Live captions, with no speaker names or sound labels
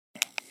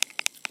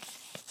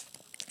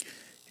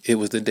It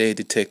was the day a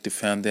detective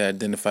found the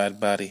identified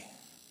body.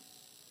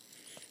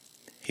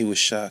 He was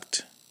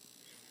shocked.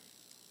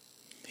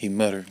 He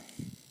muttered,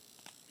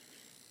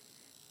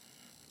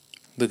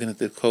 looking at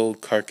the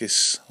cold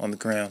carcass on the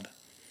ground.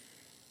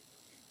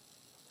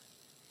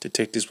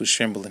 Detectives was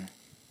trembling.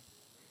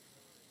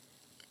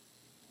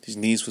 His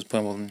knees was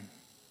pummeling.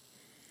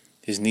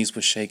 His knees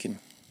were shaking.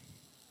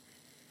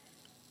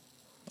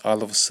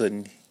 All of a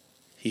sudden,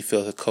 he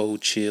felt a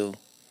cold chill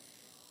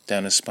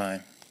down his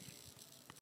spine.